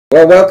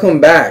Well, welcome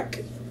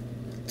back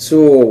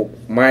to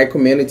my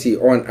community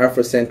on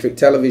Afrocentric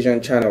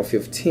Television Channel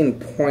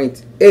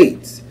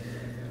 15.8.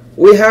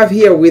 We have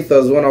here with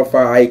us one of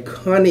our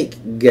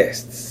iconic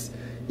guests.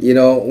 You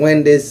know,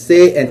 when they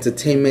say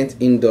entertainment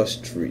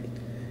industry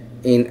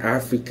in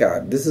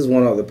Africa, this is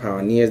one of the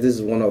pioneers, this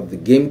is one of the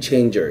game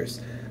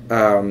changers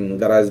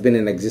that has been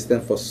in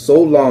existence for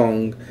so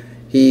long.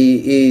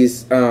 He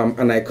is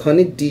an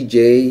iconic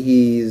DJ.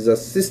 He's a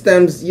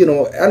systems,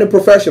 and a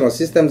professional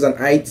systems and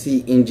IT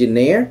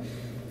engineer.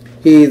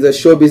 He is a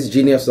showbiz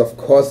genius, of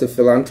course, a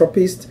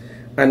philanthropist,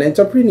 an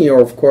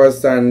entrepreneur, of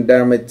course, and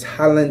a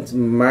talent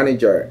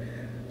manager.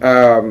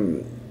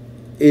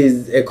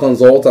 Is a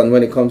consultant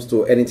when it comes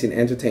to anything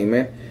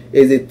entertainment.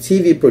 Is a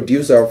TV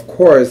producer, of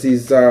course.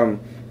 He's the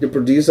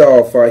producer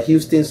of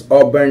Houston's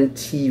Urban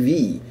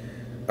TV.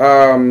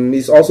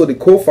 He's also the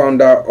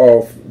co-founder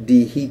of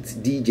the Hit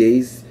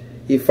DJs.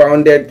 He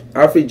founded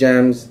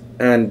AfriJams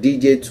and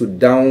DJ to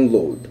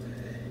Download.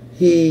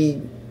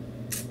 He,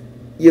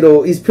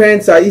 his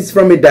parents he's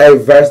from a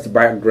diverse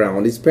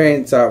background. His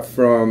parents are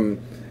from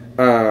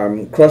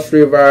Cross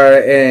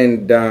River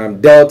and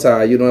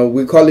Delta.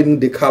 We call him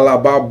the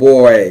Calabar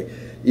boy.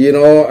 He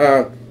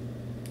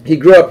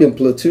grew up in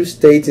Plateau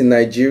State in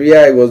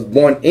Nigeria. He was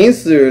born in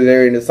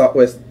Surulere in the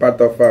southwest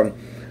part of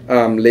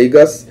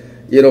Lagos.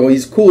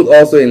 He's schooled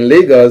also in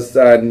Lagos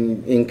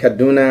and in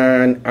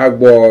Kaduna, and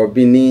Agbo,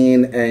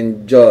 Benin,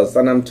 and Jos.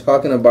 And I'm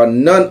talking about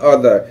none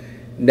other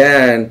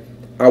than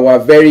our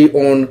very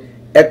own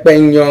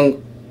Ekpenyong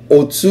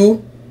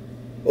Otu.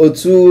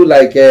 Otu,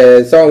 like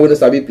someone with a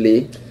sabi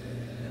play.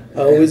 I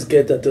always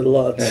get that a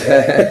lot.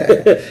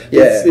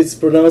 Yeah, it's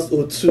pronounced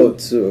Otu.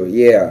 Otu,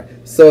 yeah.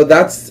 So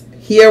that's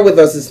here with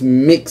us is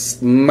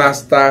Mix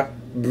Master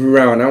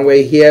Brown, and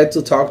we're here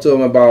to talk to him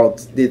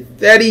about the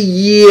 30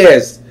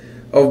 years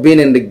of being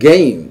in the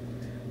game.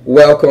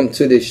 Welcome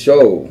to the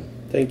show.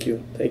 Thank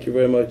you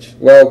very much.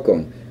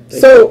 Welcome.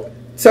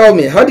 Tell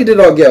me, how did it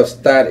all get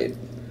started?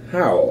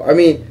 How? I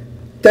mean,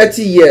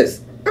 30 years.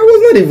 I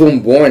was not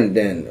even born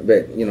then,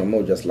 but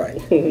more just like.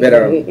 But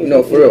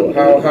for real,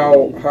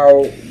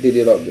 how did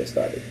it all get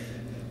started?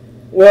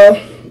 Well,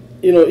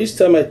 each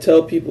time I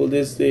tell people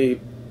this, they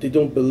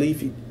don't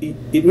believe it.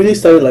 It really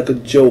started like a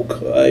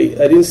joke. I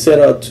didn't set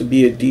out to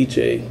be a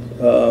DJ.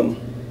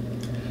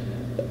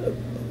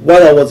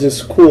 While I was in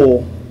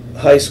school,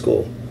 high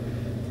school,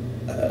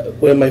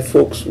 when my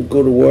folks would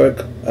go to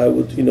work, I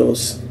would,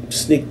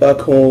 sneak back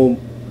home,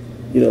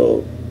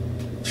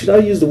 should I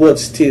use the word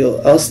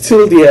steal? I'll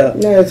steal their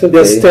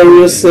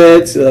stereo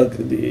sets. I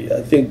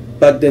think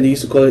back then they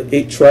used to call it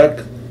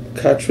 8-track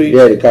cartridge.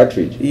 Yeah, the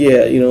cartridge.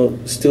 Yeah,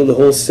 steal the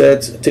whole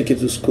set, take it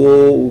to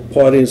school,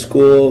 party in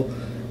school,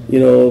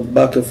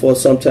 back and forth.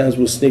 Sometimes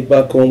we'll sneak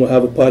back home, we'll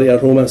have a party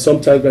at home, and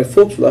sometimes my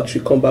folks will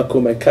actually come back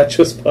home and catch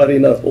us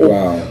partying at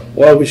home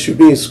while we should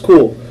be in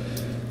school.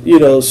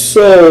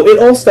 So it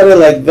all started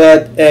like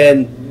that,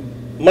 and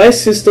my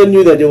sister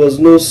knew that there was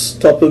no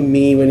stopping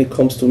me when it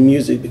comes to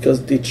music,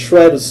 because they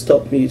tried to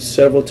stop me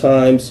several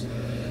times,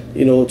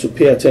 to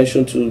pay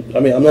attention to.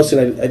 I mean, I'm not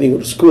saying I didn't go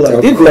to school. I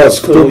did go to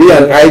school. To be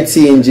an IT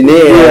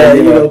engineer.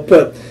 Yeah,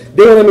 but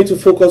they wanted me to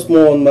focus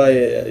more on my,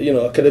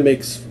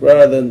 academics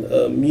rather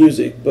than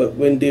music. But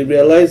when they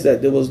realized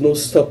that there was no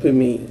stopping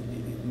me,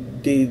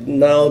 they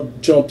now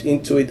jumped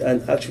into it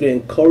and actually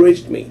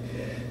encouraged me.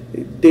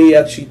 They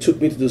actually took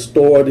me to the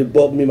store. They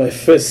bought me my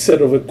first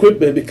set of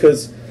equipment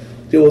because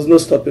there was no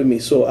stopping me.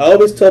 So I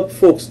always tell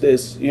folks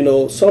this,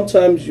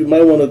 sometimes you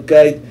might want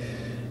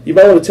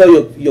to tell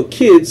your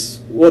kids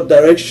what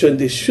direction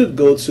they should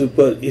go to,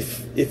 but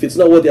if it's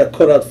not what they are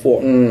cut out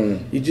for,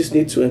 you just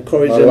need to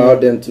encourage Allow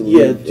them to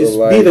just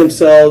be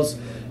themselves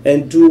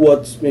and do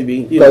what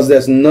maybe because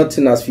there's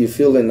nothing as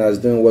fulfilling as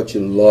doing what you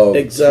love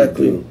to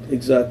do.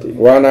 Exactly.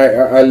 Well, and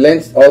I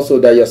learned also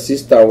that your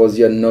sister was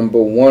your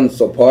number one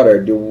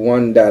supporter, the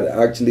one that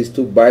actually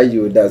stood by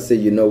you, that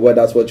said,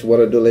 that's what you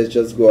want to do, let's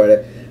just go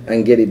ahead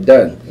and get it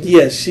done.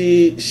 Yeah,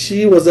 she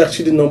was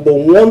actually the number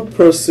one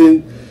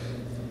person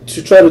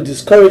to try to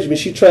discourage me.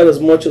 She tried as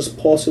much as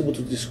possible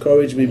to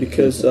discourage me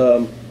because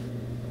in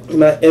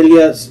my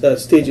earlier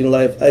stage in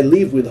life, I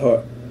lived with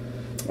her.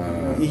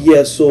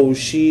 Yeah, so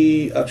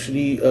she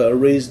actually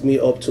raised me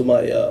up to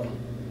my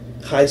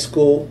high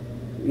school,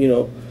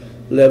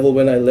 level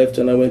when I left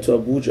and I went to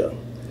Abuja.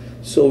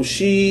 So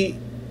she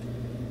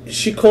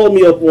called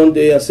me up one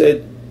day and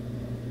said,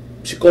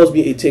 she calls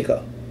me a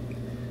taker.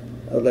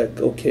 I was like,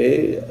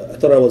 okay. I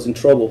thought I was in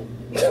trouble.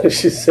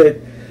 She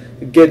said,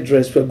 get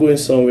dressed, we're going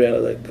somewhere. And I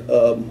was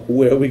like,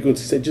 where are we going?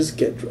 She said, just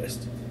get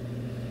dressed.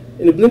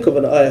 In the blink of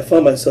an eye, I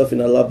found myself in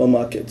Alaba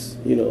Market.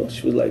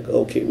 She was like,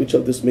 okay, which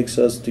of these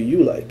mixers do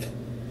you like?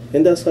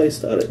 And that's how it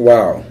started.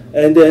 Wow.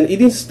 And then it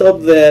didn't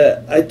stop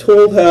there. I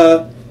told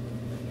her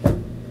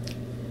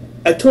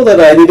that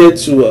I needed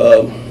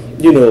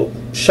to,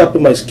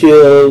 sharpen my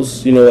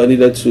skills. I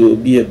needed to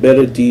be a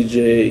better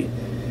DJ.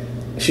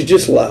 She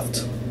just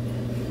laughed.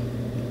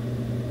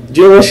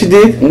 Do you know what she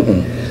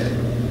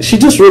did? She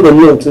just wrote a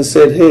note and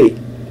said, hey,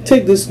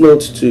 take this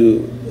note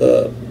to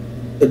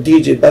a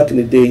DJ back in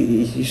the day.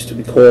 He used to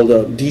be called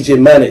DJ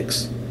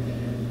Mannix.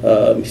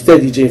 He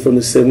started DJing from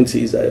the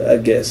 70s, I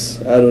guess.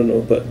 I don't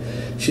know, but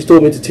she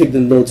told me to take the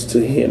notes to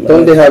him.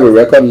 Don't they have a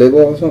record label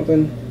or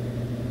something?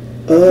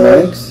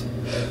 Mannix?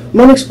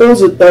 Mannix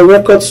owns a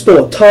record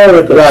store, Tower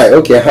Records. Right,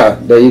 okay,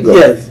 there you go.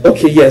 Yeah,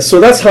 okay, yeah. So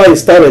that's how it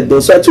started, though.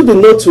 So I took the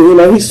note to him,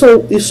 and he saw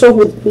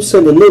who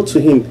sent the note to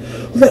him.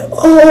 I was like,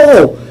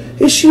 oh,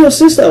 is she your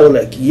sister? I was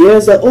like,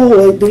 yes. Like,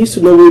 oh, they used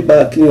to know way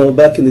back,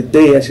 back in the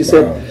day. And she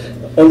said,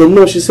 on the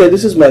note, she said,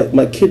 this is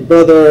my kid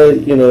brother.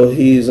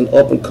 He's an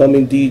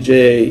up-and-coming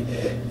DJ,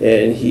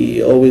 and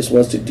he always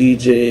wants to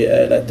DJ.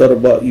 And I thought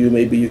about you.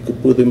 Maybe you could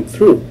put him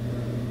through.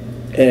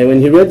 And when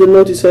he read the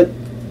note, he said,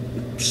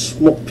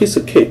 piece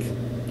of cake.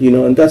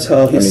 And that's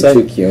how he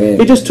signed.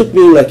 He just took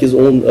me like his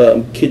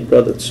own kid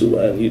brother too,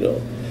 and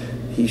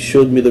he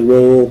showed me the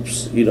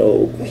ropes.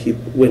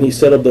 When he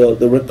set up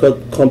the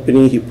record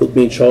company, he put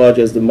me in charge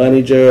as the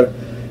manager.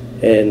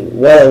 And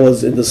while I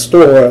was in the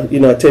store,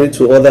 attending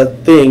to other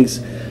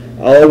things,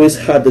 I always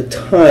had the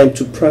time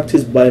to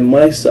practice by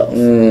myself.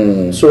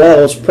 So while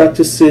I was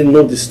practicing,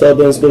 no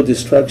disturbance, no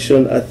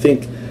distraction. I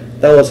think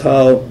that was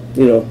how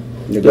you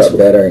got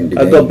better in the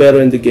game. I got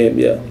better in the game,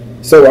 yeah.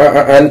 So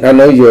I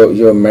know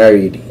you're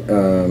married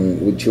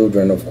with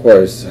children, of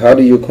course. How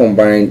do you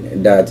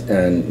combine that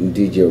and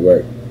DJ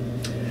work?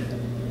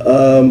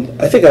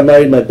 I think I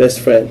married my best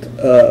friend.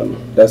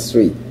 That's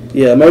sweet.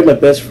 Yeah, I married my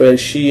best friend.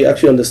 She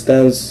actually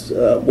understands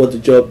what the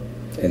job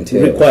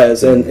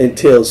requires and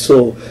entails.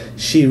 So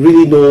she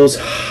really knows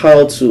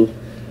how to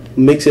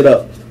mix it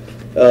up.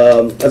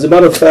 As a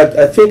matter of fact,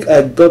 I think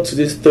I got to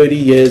this 30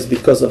 years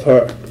because of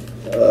her.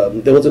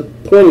 There was a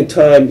point in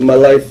time in my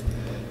life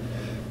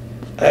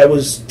I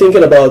was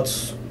thinking about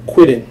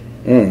quitting.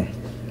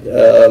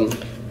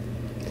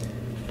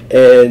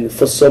 And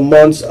for some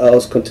months I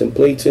was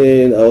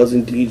contemplating, I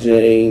wasn't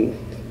DJing,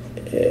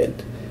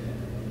 and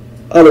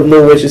out of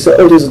nowhere she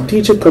said, oh, there's a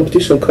DJ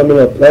competition coming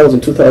up. That was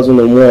in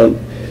 2001.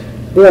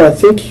 Well, I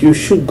think you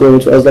should go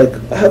into it. I was like,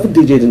 I haven't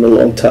DJed in a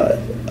long time,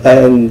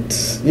 and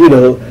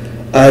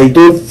I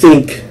don't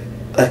think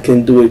I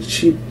can do it.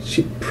 She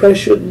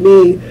pressured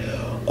me.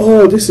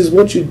 Oh, this is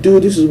what you do,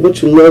 this is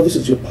what you love, this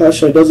is your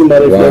passion. It doesn't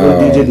matter if you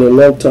haven't DJed in a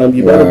long time.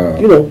 You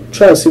better,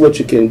 try and see what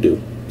you can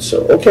do.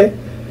 So, okay.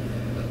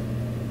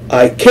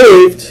 I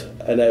caved,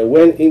 and I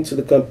went into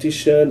the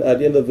competition. At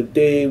the end of the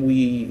day,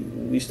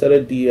 we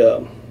started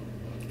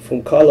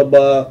from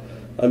Calabar.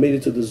 I made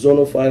it to the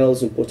zonal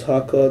finals in Port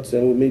Harcourt,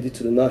 and we made it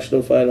to the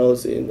national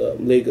finals in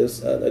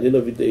Lagos. And at the end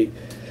of the day,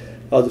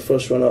 I was the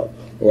first runner-up.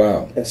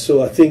 Wow. And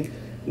so I think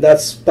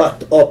that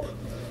sparked up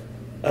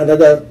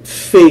another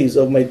phase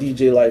of my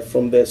DJ life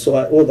from there. So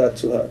I owe that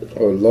to her.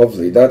 Oh,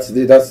 lovely. That's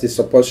the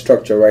support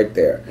structure right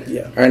there.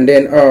 Yeah. And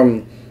then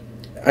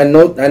I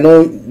know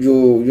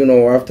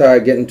you after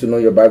getting to know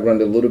your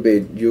background a little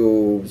bit,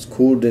 you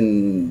schooled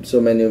in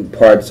so many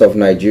parts of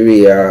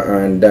Nigeria,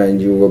 and then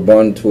you were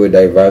born to a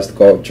diverse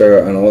culture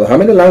and all. How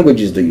many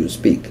languages do you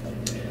speak?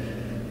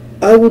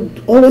 I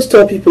would always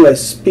tell people I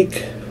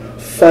speak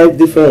 5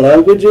 different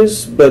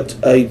languages, but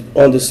I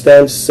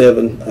understand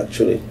 7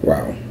 actually.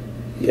 Wow.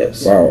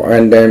 Yes. Wow.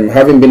 And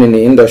having been in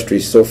the industry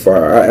so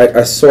far,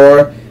 I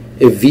saw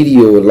a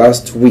video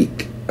last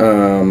week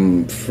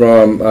from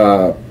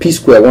P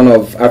Square, one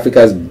of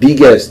Africa's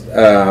biggest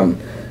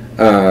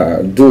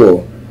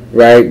duo,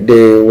 right?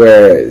 They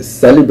were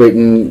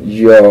celebrating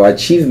your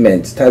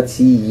achievements,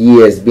 30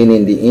 years being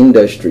in the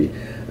industry.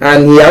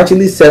 And he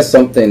actually said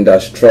something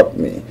that struck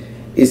me.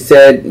 He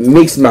said,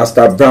 Mix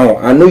Master Brown,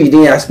 I know you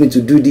didn't ask me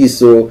to do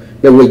this,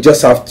 but we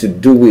just have to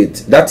do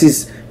it. That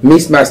is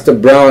Mix Master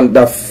Brown,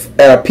 the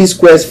P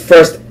Square's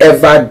first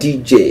ever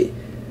DJ.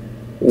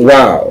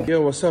 Wow.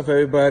 Yo, what's up,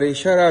 everybody?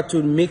 Shout out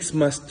to Mix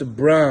Master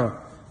Brown.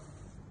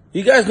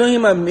 You guys know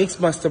him as Mix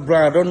Master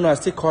Brown. I don't know, I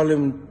still call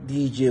him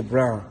DJ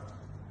Brown.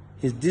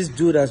 This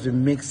dude has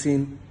been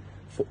mixing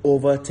for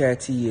over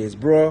 30 years.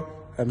 Bro,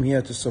 I'm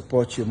here to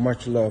support you.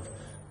 Much love.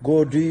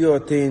 Go do your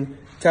thing.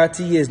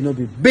 30 years, no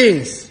be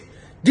beans.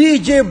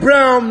 DJ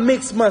Brown,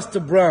 Mix Master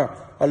Brown.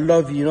 I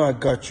love you. You know I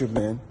got you,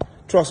 man.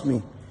 Trust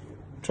me.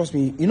 Trust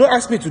me. You know,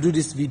 ask me to do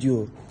this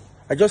video.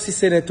 I just see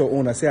Senator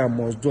own. I say I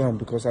must do him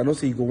because I know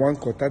say you go one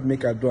cut that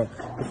make I do him.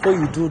 Before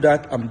you do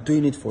that, I'm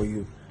doing it for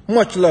you.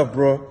 Much love,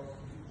 bro.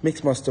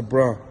 Mix Master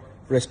Brown.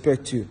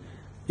 Respect you.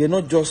 You're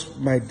not just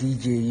my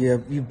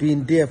DJ. You've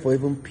been there for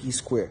even P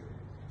Square.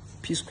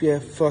 P Square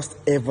first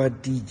ever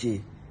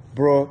DJ.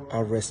 Bro, I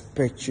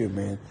respect you,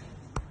 man.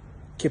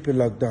 Keep it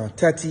locked down.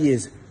 30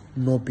 years,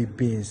 no be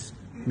beans.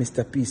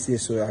 Mr. P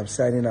says so. I'm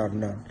signing out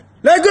now.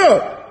 Let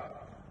go!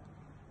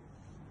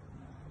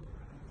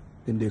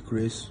 In the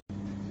Chris.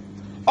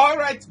 All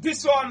right,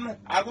 this one,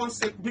 I want to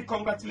say big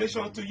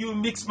congratulations to you,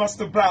 Mix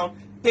Master Brown.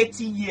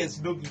 30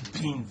 years, no be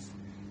beans.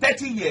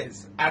 30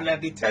 years, and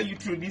they tell you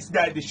through this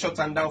guy, they shut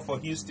and down for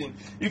Houston.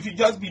 If you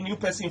just be new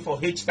person for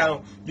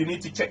H-Town, you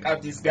need to check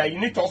out this guy. You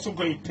need to also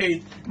go in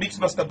page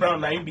Mixmaster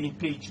Brown, now in being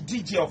page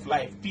DJ of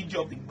life, DJ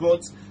of the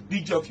gods,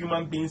 DJ of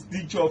human beings,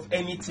 DJ of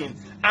anything,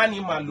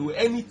 animal or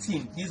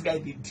anything. This guy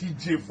the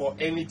DJ for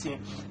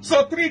anything.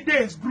 So 3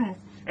 days groove.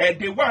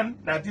 Day 1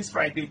 now this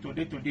Friday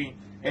today.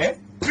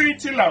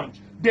 Trinity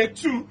Lounge. Day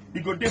 2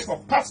 you go there for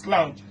Past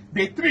Lounge.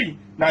 Day 3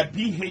 now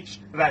BH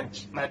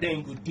Ranch. Now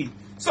then go day.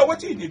 So what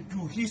do they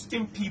do?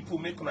 Houston people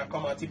make una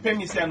come out. He pay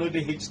me say I know they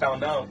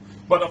H-Town now.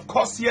 But of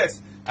course,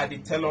 yes, I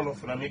did tell all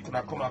of them make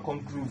una come and come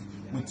groove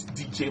with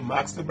DJ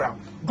Master Brown.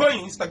 Go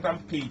on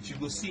Instagram page, you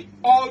go see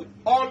all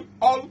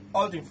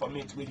the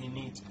information where you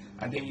need,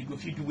 and then you go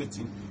feed you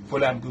waiting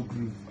follow and go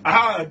groove.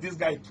 Ah, this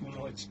guy too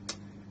much.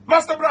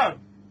 Master Brown,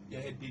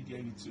 yeah, did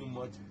you too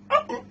much.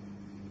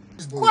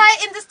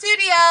 Quiet in the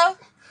studio.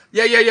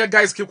 Yeah,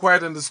 guys, keep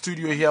quiet in the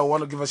studio here. I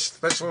want to give a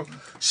special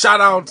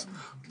shout out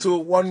to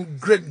one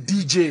great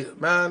DJ,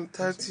 man.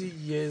 30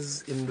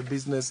 years in the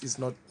business is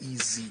not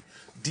easy.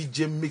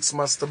 DJ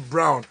Mixmaster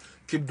Brown,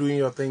 keep doing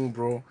your thing,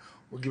 bro.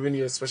 We're giving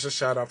you a special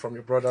shout out from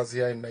your brothers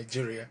here in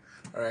Nigeria.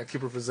 All right,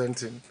 keep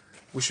representing.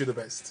 Wish you the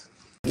best.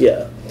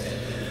 Yeah.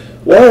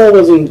 While I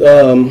wasn't,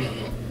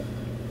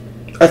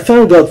 I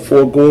thank God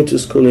for going to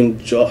school in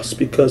Jos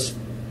because,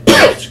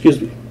 excuse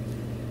me,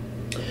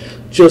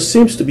 Jos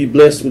seems to be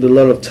blessed with a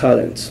lot of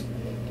talent.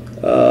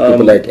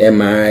 People like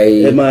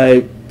MI,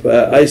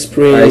 Ice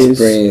Prince.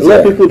 A lot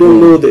of people don't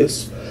know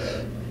this.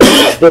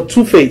 But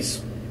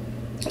Two-Face,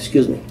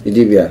 excuse me.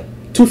 Idibia.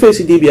 Two-Face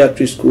Idibia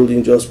actually schooled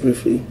in Jos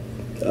briefly.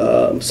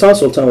 Sound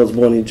Sultan was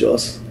born in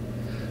Jos.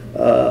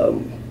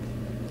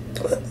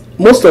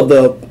 Most of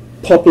the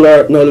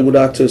popular Nollywood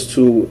actors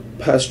to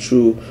pass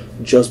through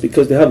Jos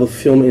because they have a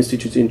film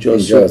institute in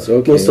Jos.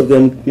 Okay. Most of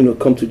them,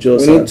 come to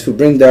Jos. We need to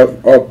bring that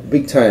up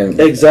big time.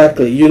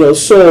 Exactly.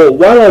 So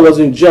while I was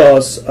in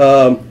Jos,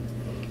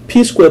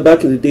 P Square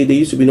back in the day, they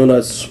used to be known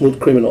as Smooth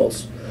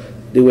Criminals.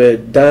 They were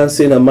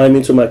dancing and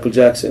miming to Michael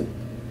Jackson.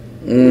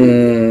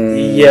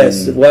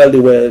 Yes, while they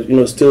were,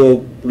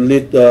 still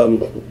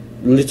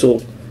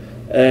little.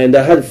 And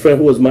I had a friend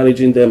who was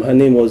managing them. Her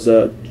name was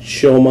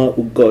Chioma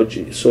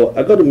Ugoji. So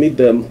I got to meet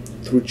them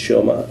through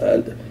Chioma.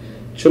 And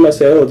Chioma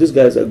said, oh, these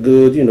guys are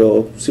good,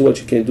 see what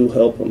you can do,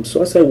 help them.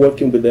 So I started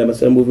working with them. I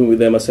started moving with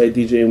them. I started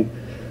DJing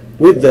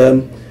with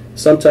them.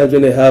 Sometimes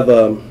when they have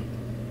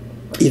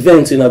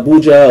events in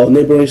Abuja or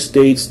neighboring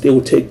states, they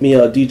would take me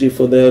out, DJ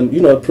for them,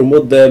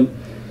 promote them.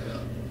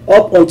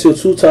 Up until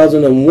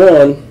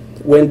 2001,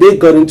 when they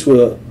got into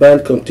a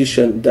band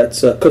competition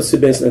that's Courtesy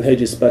Benson and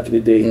Hedges back in the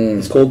day.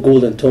 It's called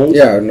Golden Tones.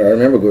 Yeah, I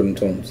remember Golden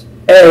Tones.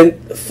 And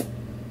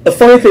a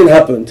funny thing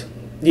happened.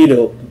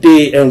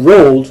 They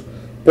enrolled,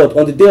 but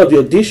on the day of the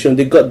audition,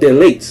 they got there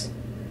late.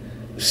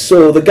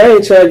 So the guy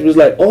in charge was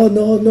like, oh,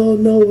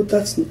 no,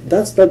 that's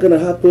not going to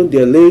happen.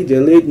 They're late,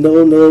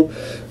 no.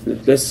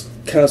 Let's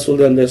cancel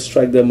them, let's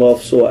strike them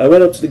off. So I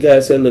went up to the guy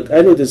and said, look, I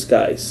know these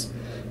guys.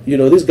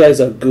 These guys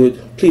are good.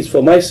 Please,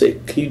 for my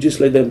sake, can you just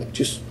let them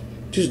just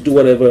do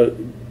whatever,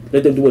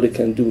 let them do what they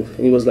can do. And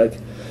he was like,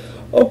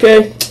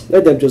 okay,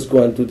 let them just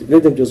go and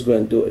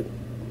do it.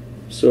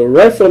 So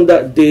right from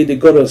that day, they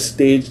got on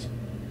stage.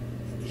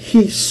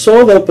 He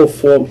saw them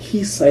perform.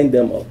 He signed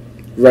them up.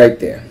 Right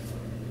there.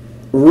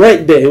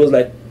 He was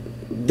like,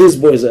 these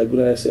boys are good.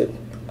 And I said,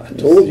 I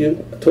told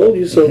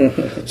you so.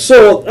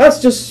 So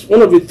that's just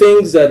one of the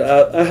things that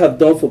I have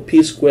done for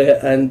P Square,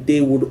 and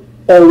they would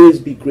always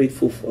be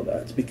grateful for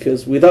that,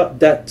 because without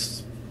that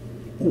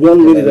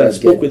 1 minute that I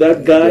spoke with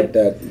that guy,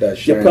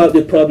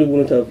 they probably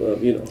wouldn't have,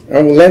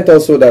 And we learned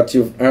also that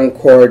you've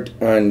anchored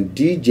and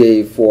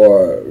DJ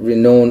for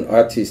renowned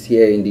artists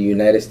here in the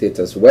United States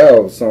as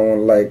well.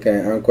 Someone like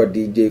anchor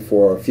DJ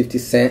for 50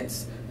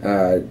 Cent,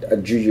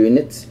 Drew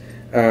Unit,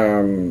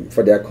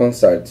 for their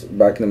concerts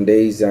back in the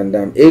days, and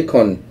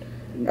E10,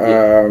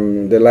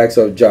 the likes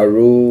of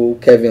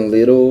Jaru, Kevin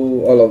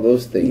Little, all of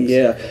those things.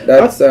 Yeah,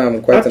 that's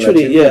quite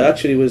actually, an yeah,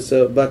 actually, it was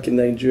back in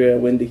Nigeria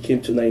when they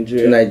came to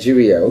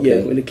Nigeria. Okay.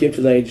 Yeah, when they came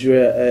to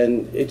Nigeria,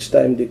 and each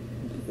time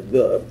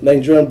the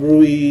Nigerian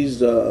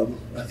breweries, I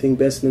think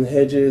Benson and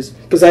Hedges,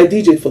 because I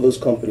DJed for those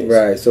companies.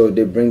 Right, so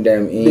they bring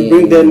them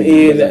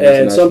in.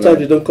 And sometimes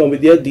they don't come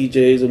with their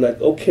DJs. They're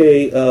like,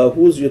 okay,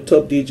 who's your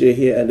top DJ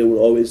here? And they would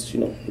always,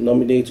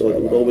 nominate, or they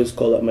would always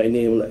call out my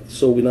name. Like,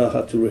 so we now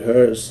have to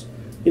rehearse.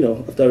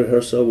 After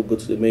rehearsal, we'll go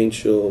to the main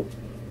show.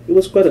 It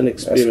was quite an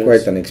experience. That's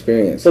quite an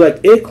experience. So,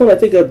 like, E10, I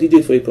think I've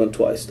DJed for E10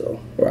 twice, though.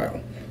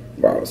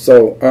 Wow.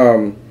 So,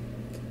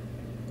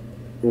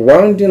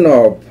 rounding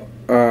up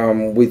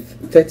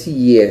with 30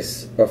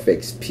 years of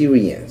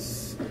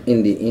experience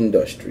in the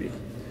industry,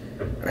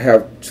 I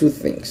have two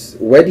things.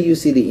 Where do you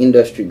see the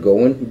industry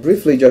going?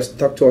 Briefly, just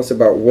talk to us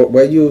about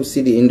where you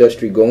see the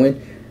industry going,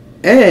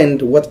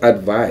 and what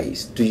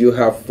advice do you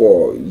have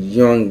for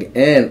young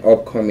and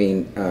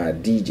upcoming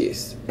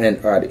DJs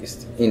and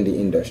artists in the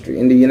industry,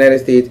 in the United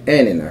States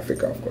and in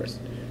Africa, of course?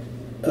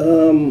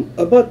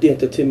 About the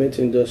entertainment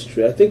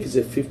industry, I think it's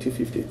a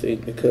 50-50 thing,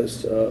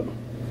 because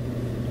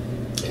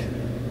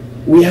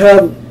we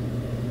have,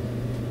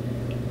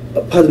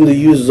 pardon the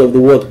use of the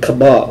word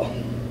cabal,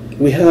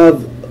 we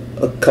have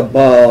a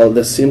cabal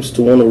that seems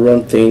to want to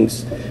run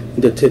things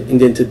in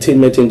the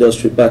entertainment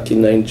industry back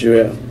in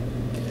Nigeria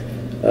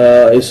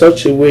in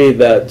such a way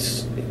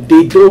that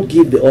they don't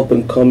give the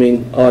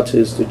up-and-coming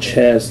artists the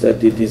chance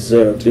that they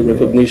deserve, the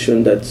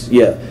recognition that,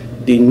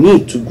 they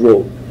need to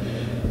grow.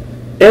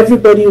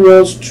 Everybody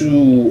wants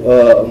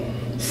to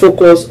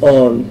focus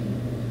on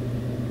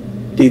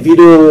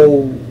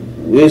Davido,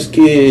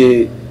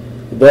 Whiskey,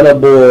 Burna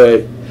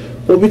Boy,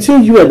 but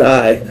between you and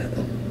I,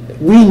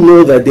 we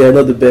know that they are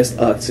not the best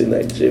acts in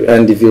Nigeria.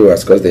 And the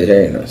viewers, because they're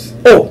hearing us.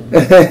 Oh,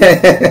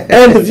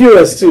 and the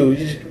viewers too.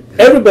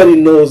 Everybody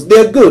knows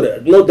they're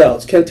good, no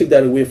doubt. Can't take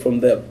that away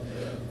from them.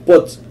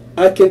 But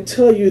I can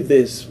tell you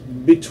this,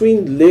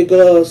 between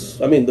Lagos,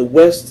 the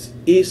west,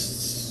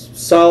 east,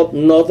 south,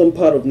 northern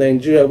part of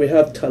Nigeria, we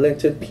have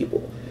talented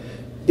people.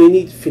 They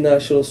need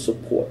financial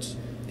support.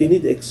 They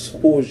need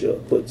exposure,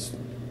 but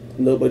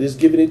nobody's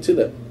giving it to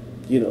them.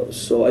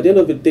 So at the end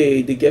of the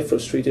day, they get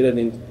frustrated and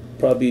then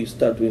probably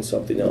start doing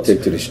something else.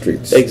 Take to the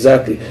streets.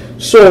 Exactly.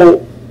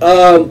 So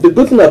the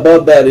good thing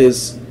about that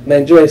is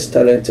Nigeria is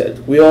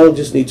talented. We all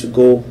just need to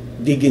go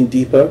dig in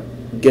deeper,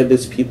 get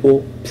these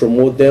people,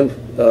 promote them,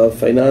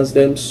 finance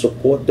them,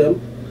 support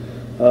them.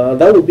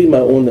 That would be my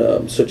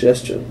own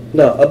suggestion.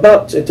 Now,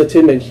 about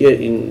entertainment here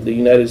in the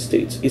United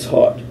States, it's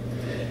hard.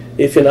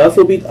 If you're an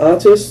Afrobeat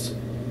artist,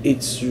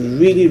 it's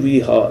really, really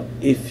hard.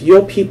 If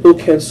your people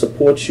can't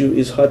support you,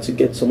 it's hard to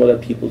get some other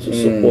people to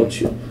support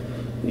you.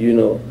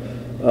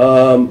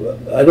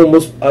 I know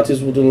most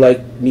artists wouldn't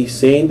like me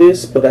saying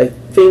this, but I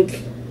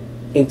think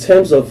in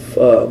terms of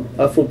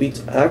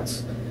Afrobeat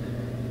acts,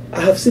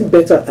 I have seen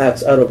better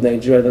acts out of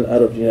Nigeria than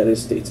out of the United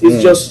States.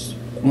 It's just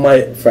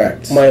my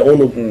facts, my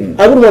own opinion.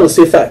 I wouldn't want to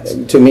say facts.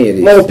 To me, it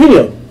is my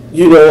opinion.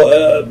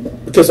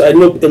 Because I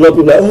know a lot of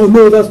people are like, oh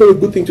no, that's not a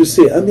good thing to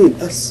say.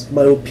 That's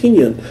my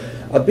opinion.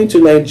 I've been to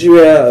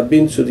Nigeria. I've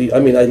been to I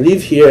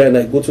live here and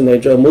I go to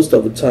Nigeria most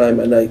of the time,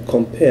 and I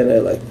compare and I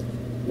like,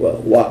 well,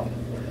 wow.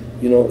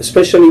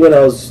 Especially when I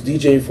was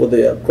DJing for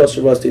the Cross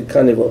River State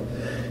Carnival,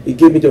 it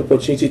gave me the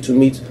opportunity to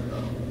meet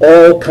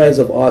all kinds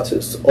of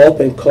artists, up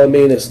and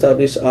coming,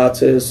 established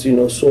artists,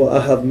 so I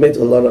have met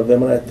a lot of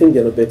them, and I think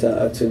they're the better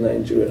acts in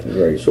Nigeria.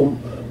 Right. So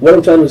what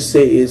I'm trying to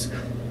say is,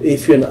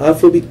 if you're an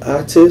Afrobeat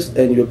artist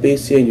and you're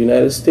based here in the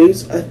United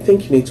States, I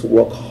think you need to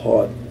work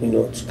hard,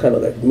 to kind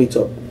of like meet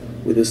up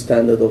with the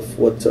standard of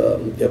what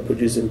they're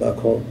producing back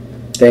home.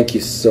 Thank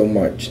you so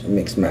much,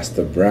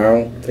 Mixmaster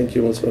Brown. Thank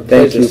you, Mr.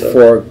 Thank you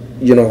for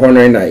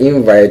honoring our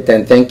invite,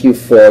 and thank you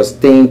for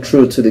staying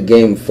true to the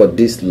game for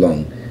this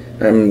long.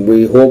 And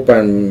we hope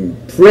and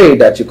pray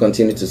that you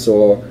continue to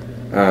soar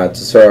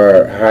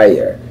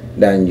higher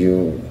than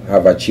you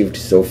have achieved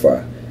so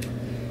far.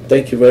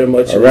 Thank you very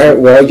much. All right.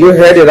 Well, you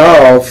heard it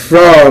all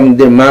from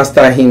the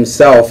master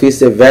himself. He's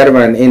a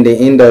veteran in the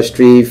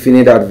industry. If you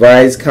need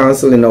advice,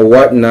 counseling, or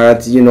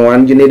whatnot,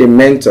 and you need a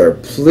mentor,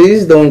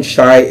 please don't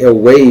shy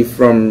away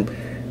from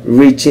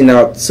reaching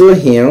out to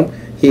him.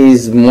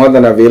 He's more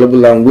than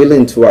available and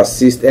willing to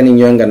assist any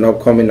young and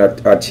upcoming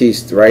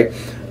artist, right?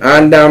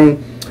 And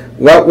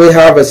we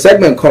have a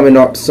segment coming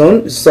up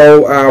soon,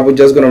 so we're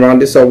just going to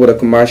round this up with a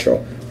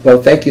commercial.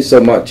 Well, thank you so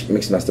much,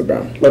 Mixmaster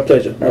Brown. My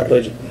pleasure. My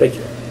pleasure. Thank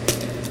you.